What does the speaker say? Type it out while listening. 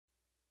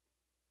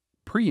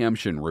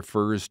Preemption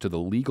refers to the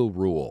legal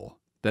rule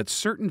that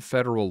certain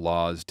federal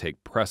laws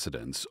take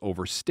precedence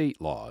over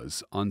state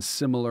laws on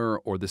similar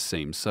or the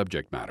same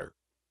subject matter.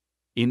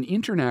 In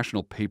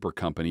International Paper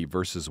Company v.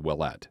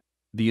 Ouellette,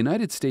 the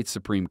United States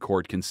Supreme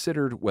Court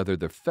considered whether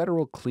the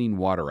Federal Clean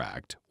Water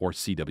Act, or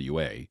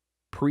CWA,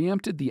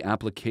 preempted the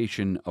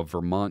application of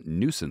Vermont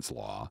nuisance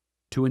law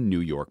to a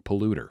New York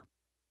polluter.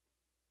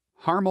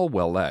 Harmel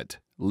Ouellette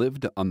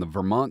lived on the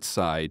Vermont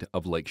side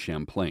of Lake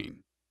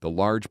Champlain, the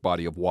large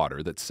body of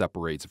water that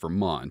separates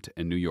Vermont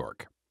and New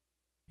York.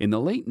 In the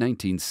late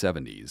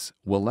 1970s,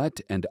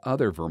 Ouellette and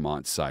other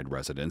Vermont side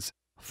residents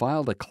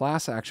filed a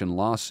class action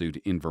lawsuit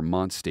in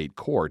Vermont State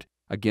Court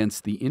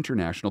against the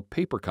International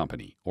Paper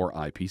Company, or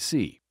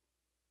IPC.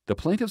 The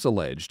plaintiffs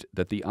alleged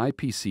that the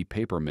IPC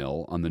paper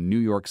mill on the New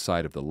York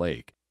side of the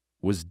lake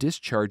was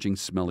discharging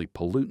smelly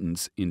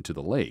pollutants into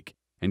the lake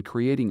and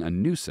creating a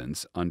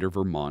nuisance under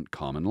Vermont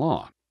common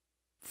law,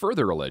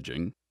 further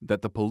alleging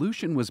that the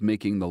pollution was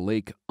making the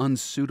lake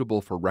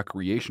unsuitable for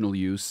recreational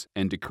use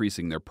and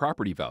decreasing their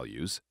property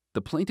values.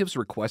 The plaintiffs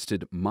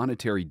requested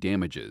monetary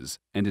damages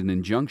and an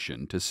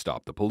injunction to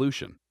stop the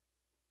pollution.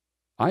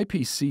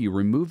 IPC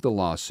removed the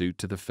lawsuit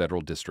to the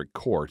Federal District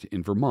Court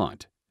in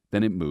Vermont.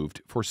 Then it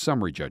moved for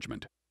summary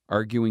judgment,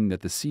 arguing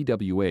that the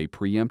CWA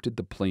preempted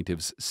the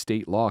plaintiffs'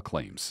 state law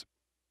claims.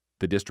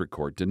 The District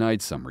Court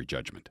denied summary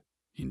judgment.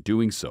 In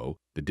doing so,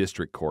 the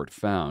District Court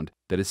found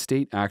that a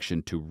state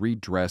action to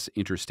redress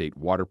interstate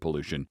water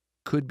pollution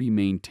could be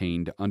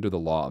maintained under the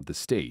law of the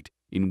state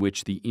in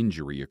which the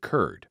injury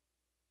occurred,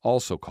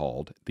 also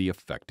called the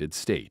affected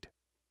state.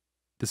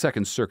 The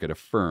Second Circuit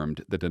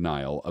affirmed the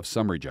denial of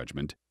summary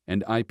judgment,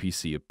 and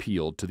IPC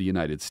appealed to the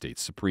United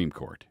States Supreme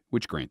Court,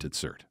 which granted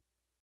cert.